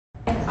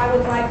I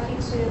would like you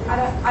to,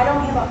 I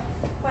don't have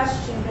a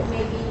question, but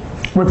maybe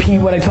repeat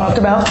what I talked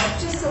about.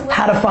 Just a little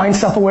how to find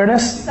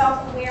self-awareness.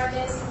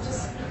 Self-awareness,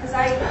 just because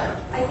I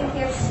think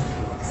it's,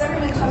 because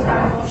everyone talks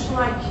about emotional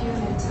IQ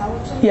and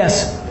intelligence.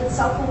 Yes. But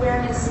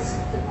self-awareness is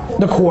the core.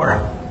 The core.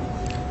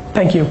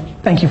 Thank you.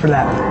 Thank you for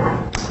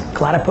that.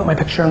 Glad I put my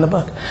picture in the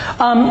book.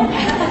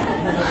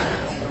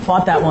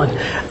 Fought that one.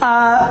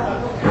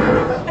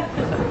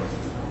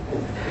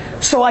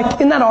 So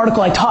in that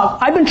article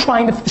I've been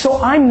trying to,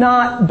 so I'm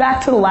not,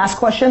 back to the last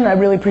question, I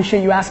really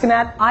appreciate you asking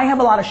that. I have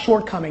a lot of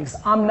shortcomings.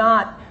 I'm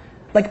not,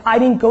 like I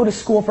didn't go to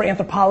school for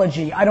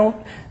anthropology. I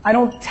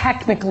don't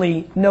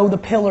technically know the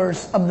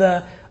pillars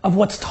of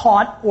what's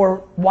taught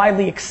or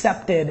widely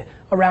accepted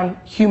around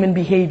human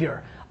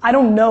behavior. I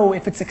don't know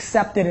if it's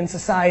accepted in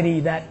society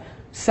that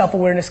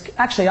self-awareness,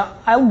 actually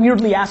I'll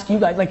weirdly ask you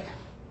guys, like,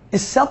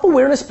 is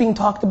self-awareness being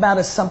talked about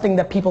as something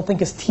that people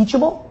think is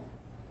teachable?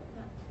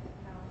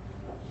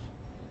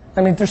 I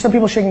mean, there's some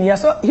people shaking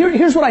yes.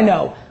 Here's what I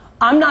know.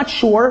 I'm not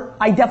sure.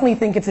 I definitely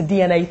think it's a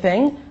DNA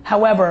thing.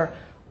 However,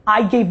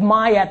 I gave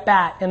my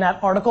at-bat in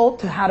that article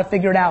to how to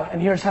figure it out,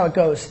 and here's how it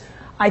goes.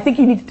 I think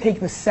you need to take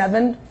the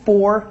 7,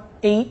 4,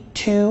 8,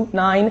 2,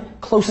 9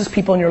 closest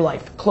people in your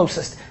life,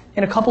 closest,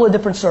 in a couple of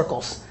different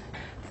circles.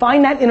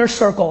 Find that inner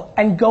circle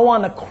and go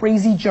on a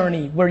crazy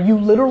journey where you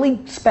literally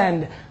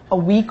spend a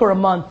week or a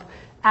month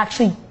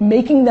actually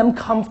making them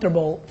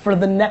comfortable for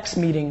the next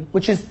meeting,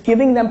 which is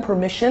giving them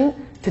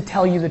permission to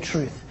tell you the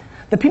truth.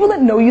 The people that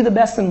know you the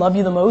best and love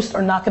you the most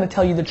are not going to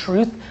tell you the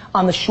truth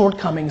on the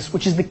shortcomings,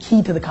 which is the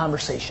key to the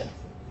conversation.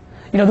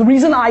 You know, the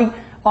reason I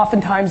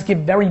oftentimes give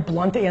very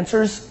blunt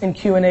answers in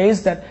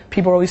Q&As that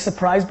people are always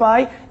surprised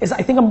by is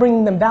I think I'm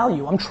bringing them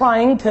value. I'm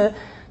trying to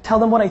tell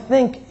them what I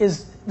think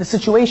is the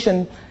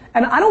situation.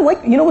 And I don't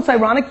like, you know what's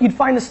ironic? You'd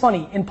find this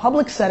funny. In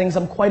public settings,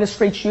 I'm quite a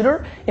straight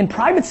shooter. In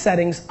private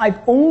settings, I've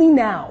only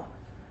now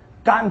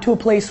gotten to a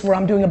place where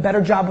I'm doing a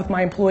better job with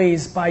my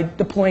employees by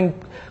deploying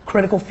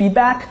critical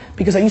feedback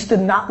because I used to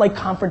not like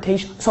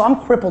confrontation. So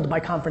I'm crippled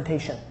by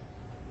confrontation.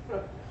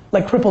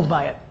 Like crippled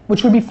by it.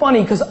 Which would be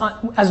funny because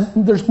as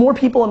there's more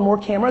people and more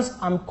cameras,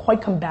 I'm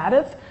quite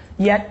combative.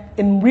 Yet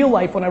in real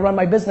life, when I run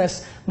my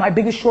business, my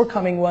biggest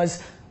shortcoming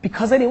was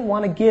because I didn't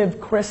want to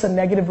give Chris a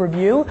negative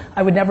review,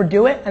 I would never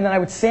do it, and then I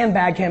would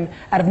sandbag him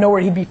out of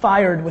nowhere. He'd be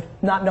fired with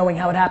not knowing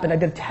how it happened. I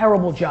did a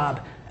terrible job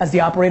as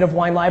the operator of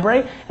Wine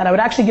Library, and I would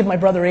actually give my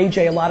brother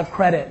AJ a lot of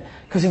credit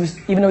because he was,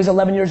 even though he's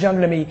 11 years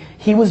younger than me,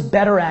 he was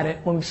better at it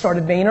when we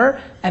started Vayner,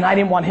 and I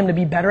didn't want him to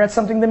be better at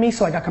something than me,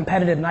 so I got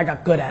competitive and I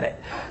got good at it.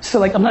 So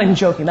like, I'm not even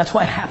joking, that's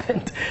why it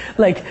happened.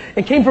 Like,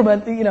 it came from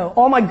a, you know,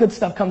 all my good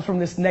stuff comes from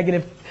this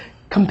negative,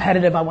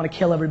 competitive, I want to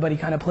kill everybody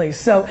kind of place.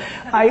 So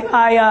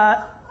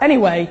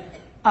anyway,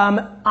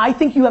 I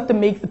think you have to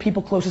make the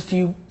people closest to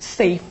you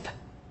safe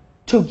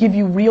to give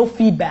you real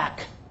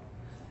feedback.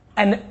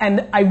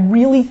 And I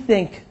really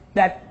think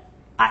that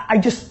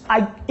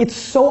it's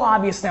so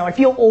obvious now. I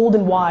feel old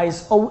and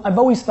wise. Oh, I've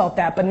always felt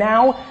that. But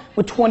now,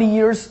 with 20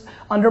 years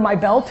under my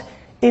belt,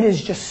 it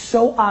is just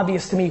so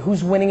obvious to me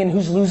who's winning and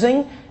who's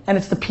losing. And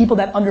it's the people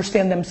that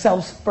understand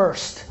themselves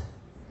first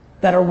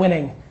that are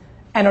winning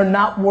and are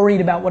not worried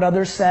about what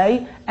others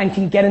say and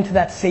can get into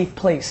that safe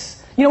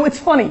place. You know, it's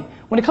funny.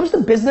 When it comes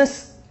to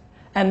business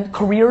and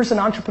careers and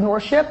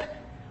entrepreneurship,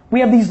 we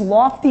have these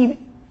lofty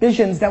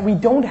visions that we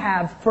don't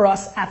have for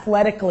us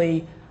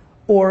athletically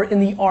or in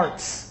the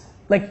arts.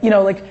 Like, you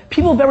know, like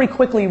people very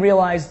quickly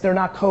realize they're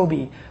not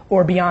Kobe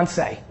or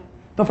Beyonce.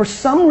 But for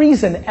some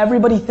reason,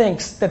 everybody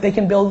thinks that they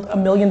can build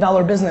 $1 million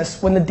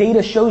business when the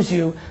data shows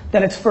you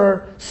that it's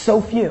for so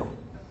few.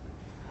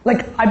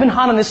 Like, I've been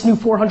hot on this new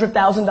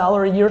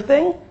 $400,000 a year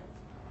thing.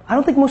 I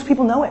don't think most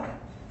people know it.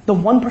 The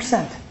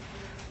 1%.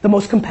 The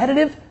most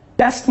competitive,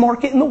 best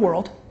market in the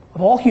world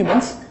of all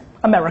humans,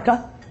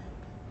 America.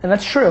 And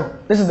that's true.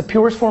 This is the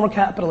purest form of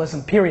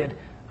capitalism, period.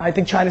 I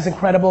think China's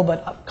incredible,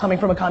 but coming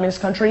from a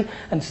communist country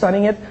and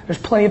studying it, there's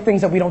plenty of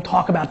things that we don't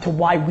talk about to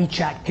why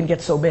WeChat can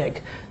get so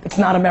big. It's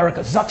not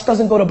America. Zucks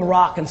doesn't go to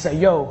Barack and say,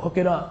 yo, hook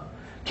it up,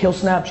 kill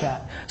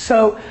Snapchat.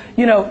 So,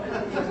 you know,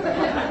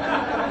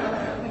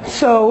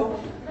 so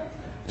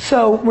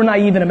we're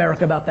naive in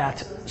America about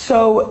that.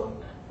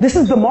 So this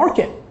is the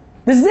market.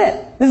 This is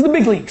it. This is the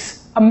big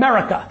leagues.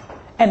 America.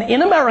 And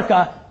in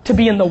America, to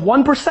be in the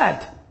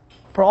 1%,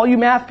 for all you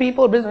math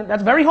people,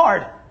 that's very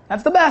hard.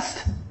 That's the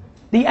best.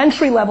 The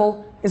entry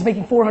level is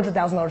making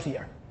 $400,000 a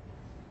year.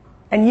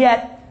 And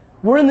yet,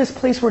 we're in this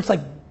place where it's like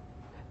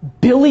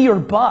Billy or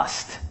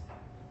bust.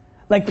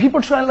 Like people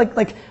are trying,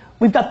 like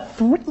we've got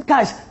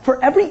guys,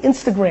 for every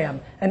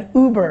Instagram and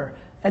Uber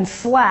and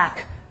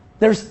Slack,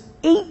 there's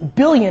 8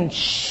 billion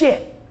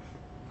shit.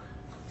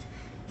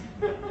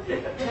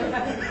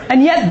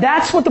 And yet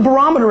that's what the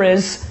barometer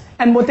is,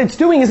 and what it's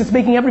doing is it's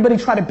making everybody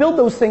try to build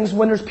those things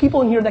when there's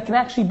people in here that can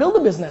actually build a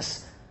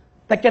business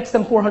that gets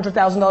them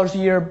 $400,000 a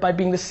year by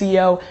being the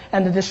CEO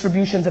and the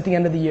distributions at the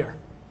end of the year.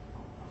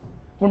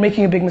 We're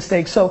making a big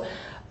mistake. So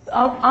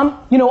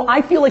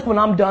I feel like when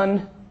I'm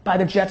done by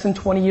the Jets in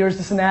 20 years,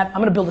 this and that, I'm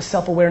gonna build a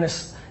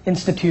self-awareness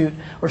institute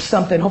or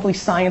something. Hopefully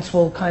science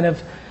will kind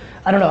of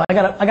I don't know, I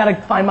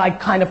gotta find my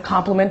kind of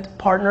complement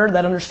partner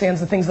that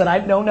understands the things that I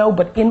don't know,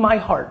 but in my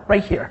heart,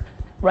 right here,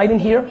 right in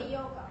here,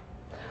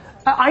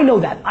 I know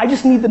that. I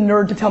just need the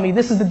nerd to tell me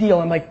this is the deal.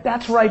 I'm like,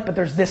 that's right, but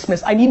there's this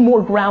miss. I need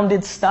more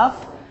grounded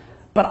stuff,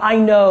 but I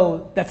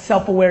know that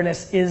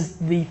self-awareness is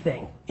the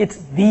thing. It's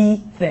the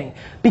thing.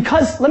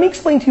 Because, let me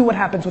explain to you what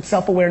happens with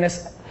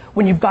self-awareness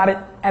when you've got it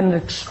at an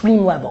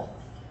extreme level.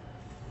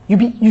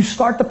 You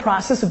start the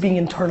process of being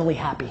internally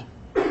happy.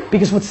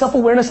 Because what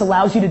self-awareness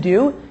allows you to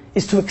do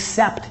is to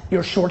accept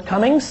your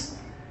shortcomings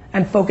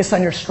and focus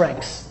on your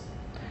strengths.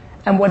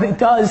 And what it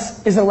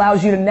does is it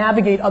allows you to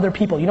navigate other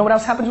people. You know what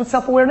else happens with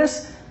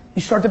self-awareness?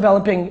 You start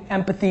developing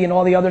empathy and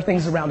all the other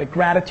things around it,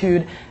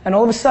 gratitude, and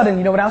all of a sudden,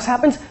 you know what else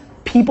happens?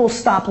 People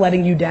stop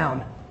letting you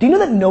down. Do you know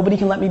that nobody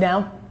can let me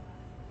down?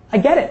 I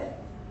get it.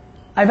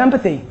 I have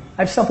empathy.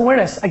 I have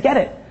self-awareness. I get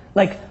it.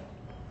 Like,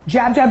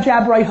 jab, jab,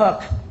 jab, right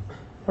hook.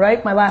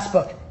 Right? My last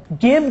book.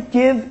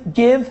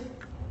 Give,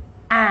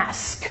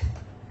 ask.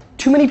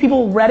 Too many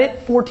people read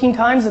it 14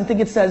 times and think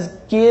it says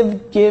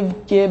give,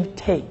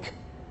 take.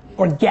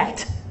 Or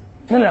get.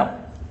 No.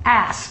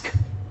 Ask.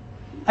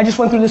 I just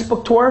went through this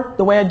book tour,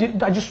 the way I do,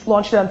 I just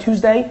launched it on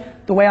Tuesday.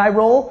 The way I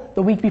roll,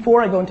 the week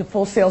before I go into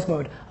full sales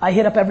mode. I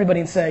hit up everybody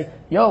and say,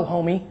 yo,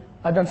 homie,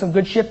 I've done some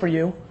good shit for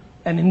you.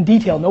 And in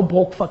detail, no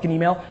bulk fucking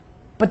email.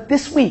 But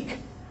this week,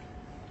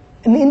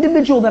 an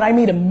individual that I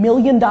made $1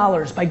 million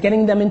by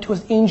getting them into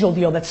an angel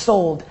deal that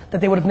sold,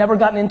 that they would have never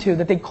gotten into,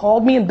 that they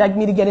called me and begged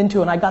me to get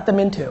into and I got them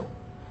into,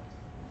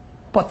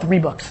 bought 3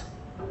 books.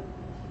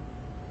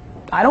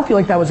 I don't feel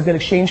like that was a good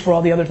exchange for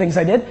all the other things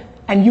I did,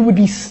 and you would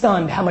be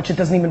stunned how much it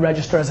doesn't even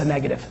register as a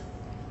negative.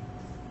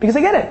 Because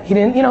I get it, he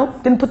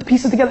didn't put the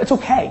pieces together, it's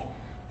okay.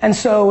 And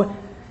so,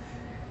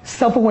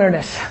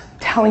 self-awareness,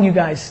 telling you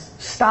guys,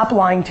 stop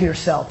lying to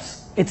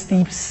yourselves. It's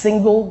the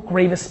single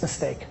gravest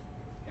mistake.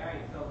 Gary,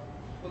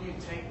 would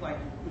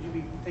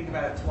you think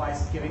about it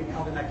twice,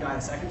 helping that guy the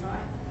second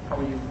time? Or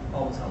will you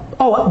always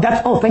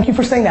help? Thank you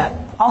for saying that.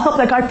 I'll help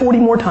that guy 40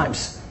 more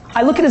times.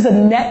 I look at it as a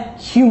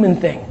net human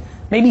thing.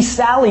 Maybe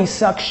Sally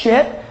sucks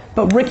shit,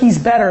 but Ricky's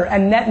better,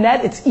 and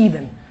net, it's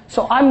even.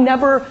 So I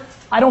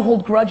don't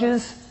hold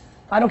grudges,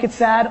 I don't get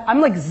sad,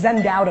 I'm like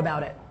zenned out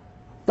about it.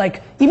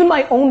 Like, even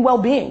my own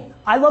well-being.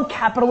 I love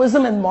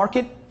capitalism and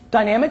market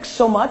dynamics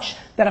so much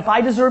that if I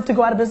deserve to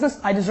go out of business,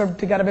 I deserve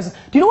to go out of business.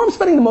 Do you know what I'm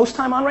spending the most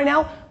time on right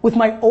now? With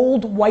my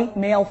old white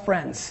male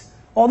friends.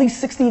 All these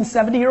 60 and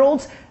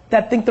 70-year-olds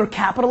that think they're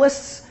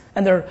capitalists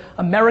and they're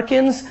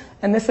Americans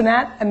and this and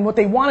that, and what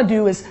they want to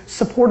do is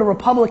support a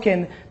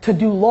Republican to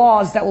do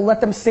laws that will let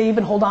them save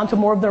and hold on to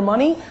more of their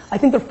money. I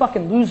think they're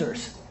fucking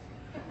losers.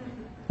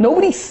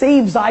 Nobody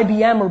saves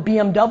IBM or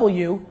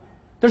BMW.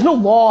 There's no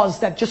laws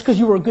that just because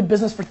you were a good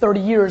business for 30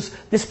 years,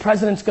 this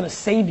president's gonna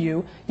save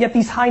you. Yet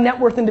these high net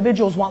worth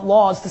individuals want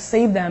laws to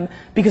save them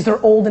because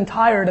they're old and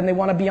tired and they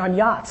want to be on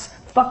yachts.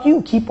 Fuck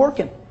you, keep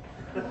working.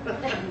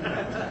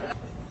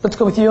 Let's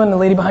go with you and the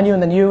lady behind you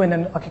and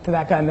then I'll kick to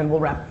that guy and then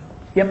we'll wrap.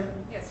 Yep.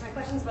 Yes, my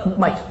question's about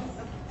Mike.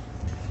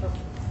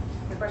 location.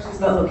 My question's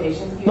about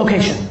location.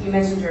 Location. You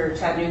mentioned your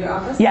Chattanooga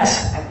office?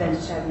 Yes. I've been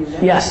to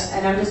Chattanooga. Yes.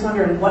 And I'm just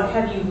wondering, what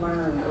have you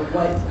learned or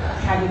what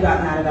have you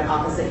gotten out of that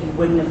office that you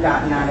wouldn't have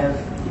gotten out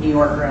of New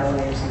York or LA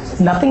or San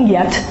Francisco? Nothing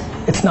yet.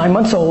 It's 9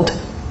 months old,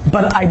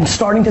 but I'm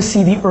starting to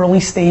see the early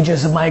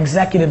stages of my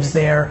executives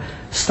there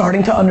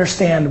starting to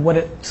understand what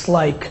it's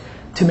like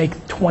to make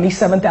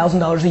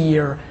 $27,000 a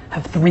year,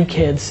 have 3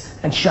 kids,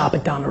 and shop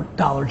at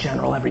Dollar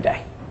General every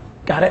day.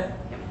 Got it?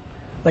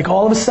 Like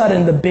all of a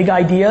sudden, the big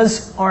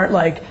ideas aren't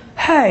like,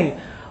 hey,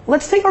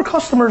 let's take our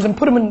customers and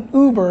put them in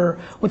Uber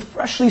with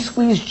freshly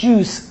squeezed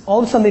juice. All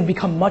of a sudden, they've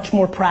become much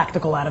more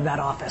practical out of that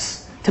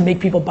office to make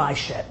people buy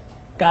shit.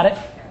 Got it?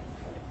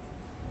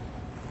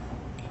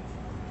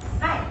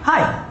 Hi.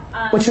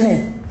 Hi. What's your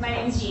name? My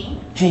name is Jean.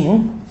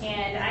 Jean.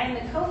 And I am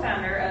the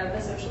co-founder of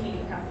a social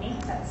media company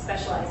that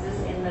specializes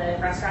in the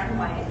restaurant and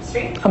wine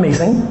industry.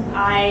 Amazing.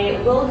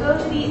 I will go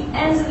to the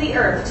ends of the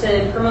earth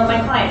to promote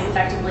my clients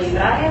effectively,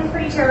 but I am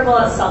pretty terrible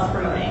at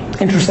self-promoting.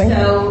 Interesting.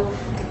 So,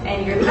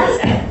 and you're the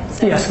best at it.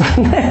 So Yes.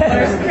 what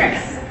are some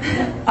tricks?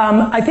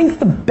 I think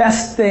the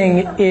best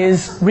thing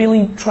is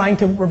really trying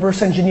to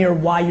reverse engineer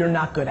why you're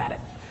not good at it.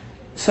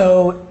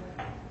 So,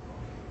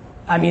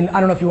 I mean, I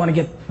don't know if you want to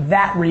get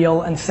that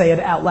real and say it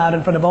out loud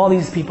in front of all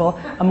these people.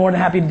 I'm more than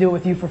happy to do it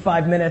with you for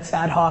 5 minutes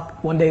ad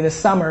hoc one day this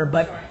summer,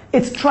 but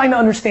it's trying to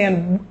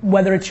understand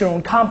whether it's your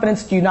own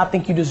confidence. Do you not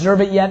think you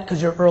deserve it yet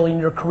because you're early in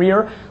your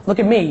career? Look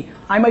at me.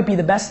 I might be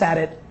the best at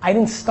it. I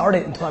didn't start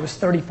it until I was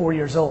 34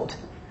 years old.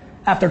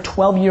 After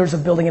 12 years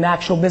of building an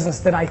actual business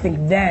that I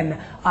think then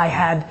I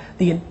had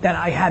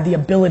the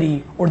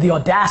ability or the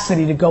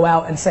audacity to go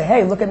out and say,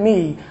 hey, look at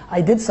me, I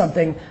did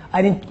something.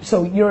 I didn't.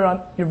 So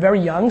you're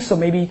very young, so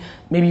maybe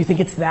you think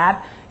it's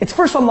that. It's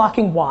first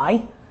unlocking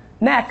why.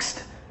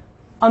 Next,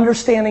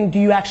 understanding, do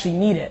you actually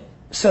need it?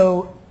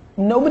 So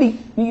the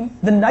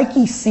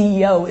Nike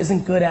CEO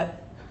isn't good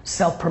at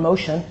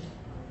self-promotion.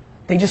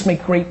 They just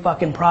make great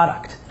fucking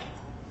product.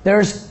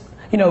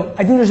 you know,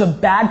 I think there's a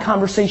bad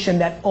conversation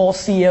that all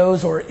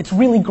CEOs, or it's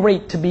really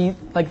great to be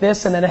like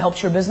this and then it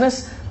helps your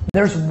business.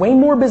 There's way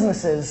more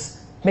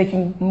businesses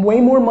making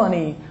way more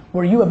money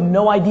where you have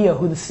no idea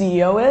who the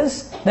CEO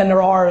is than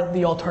there are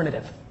the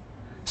alternative.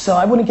 So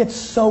I wouldn't get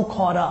so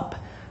caught up.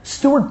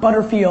 Stuart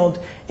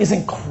Butterfield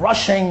isn't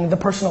crushing the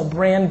personal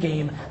brand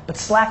game, but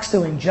Slack's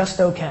doing just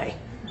okay.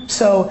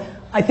 So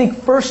I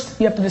think first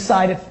you have to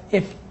decide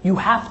if you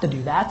have to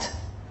do that.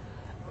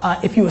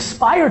 If you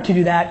aspire to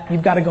do that,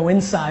 you've got to go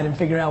inside and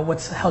figure out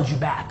what's held you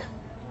back.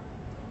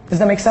 Does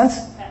that make sense?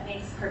 That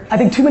makes perfect I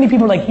think too many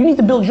people are like, you need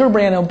to build your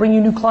brand, it'll bring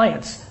you new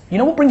clients. You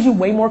know what brings you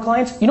way more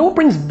clients? You know what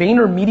brings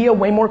VaynerMedia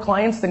way more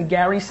clients than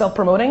Gary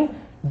self-promoting?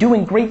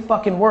 Doing great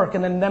fucking work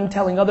and then them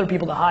telling other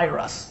people to hire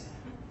us.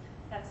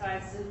 That's how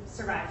I've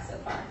survived so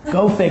far.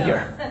 Go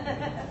figure.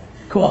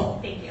 Cool.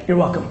 Thank you. You're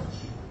welcome.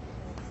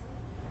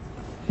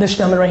 This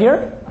gentleman right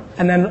here,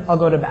 and then I'll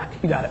go to back.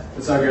 You got it.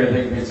 It's all good.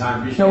 Thank you for your time.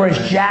 Appreciate No worries,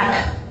 it.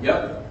 Jack.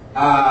 Yep. So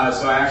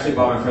I actually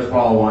bought my first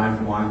bottle of wine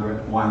from Wine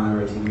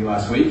Library TV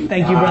last week.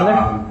 Thank you,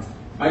 brother.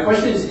 My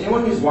question is,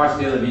 anyone who's watched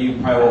the other video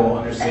probably will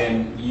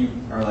understand you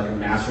are like a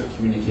master of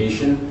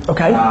communication.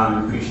 Okay.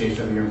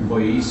 Appreciation of your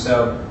employees.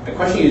 So my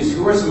question is,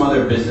 who are some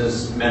other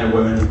business men or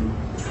women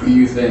who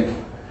you think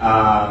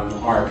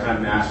are kind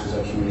of masters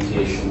of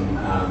communication?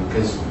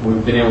 Because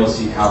we've been able to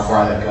see how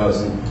far that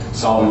goes in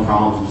solving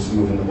problems and just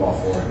moving the ball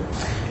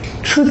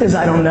forward. Truth is,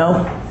 I don't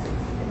know.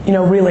 You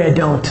know, really, I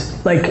don't.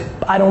 Like,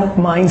 I don't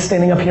mind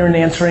standing up here and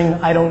answering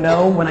I don't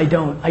know when I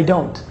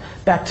don't.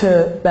 Back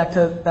to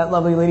that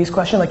lovely lady's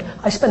question, like,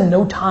 I spend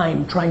no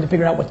time trying to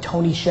figure out what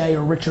Tony Hsieh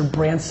or Richard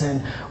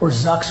Branson or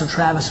Zucks or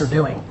Travis are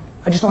doing.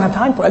 I just don't have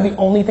time for it. The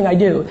only thing I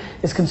do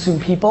is consume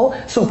people.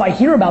 So if I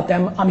hear about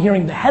them, I'm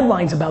hearing the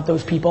headlines about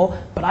those people,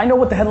 but I know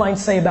what the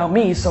headlines say about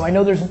me, so I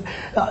know there's,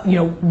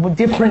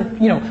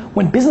 different,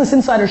 when Business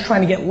Insider's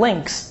trying to get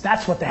links,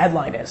 that's what the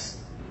headline is.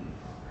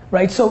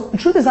 Right? So the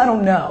truth is, I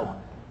don't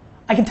know.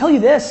 I can tell you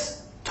this,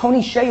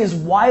 Tony Hsieh is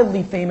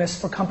wildly famous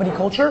for company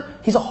culture.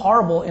 He's a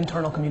horrible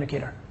internal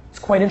communicator. He's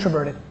quite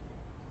introverted.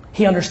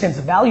 He understands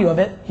the value of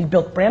it. He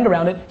built brand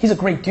around it. He's a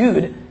great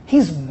dude.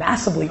 He's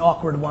massively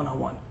awkward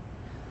one-on-one.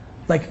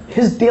 Like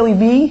his Daily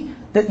V,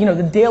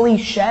 the Daily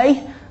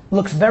Hsieh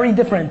looks very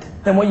different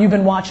than what you've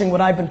been watching, what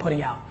I've been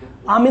putting out.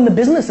 I'm in the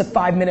business of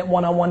 5-minute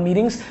one-on-one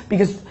meetings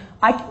because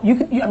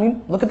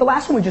look at the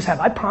last one we just had.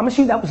 I promise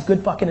you that was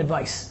good fucking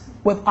advice.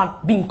 With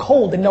being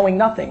cold and knowing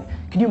nothing.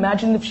 Can you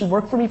imagine if she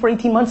worked for me for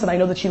 18 months and I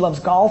know that she loves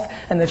golf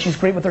and that she's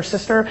great with her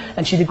sister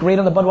and she did great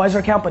on the Budweiser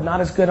account but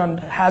not as good on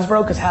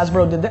Hasbro because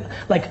Hasbro did that.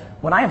 Like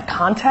when I have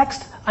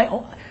context,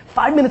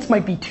 5 minutes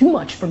might be too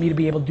much for me to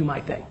be able to do my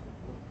thing.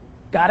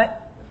 Got it?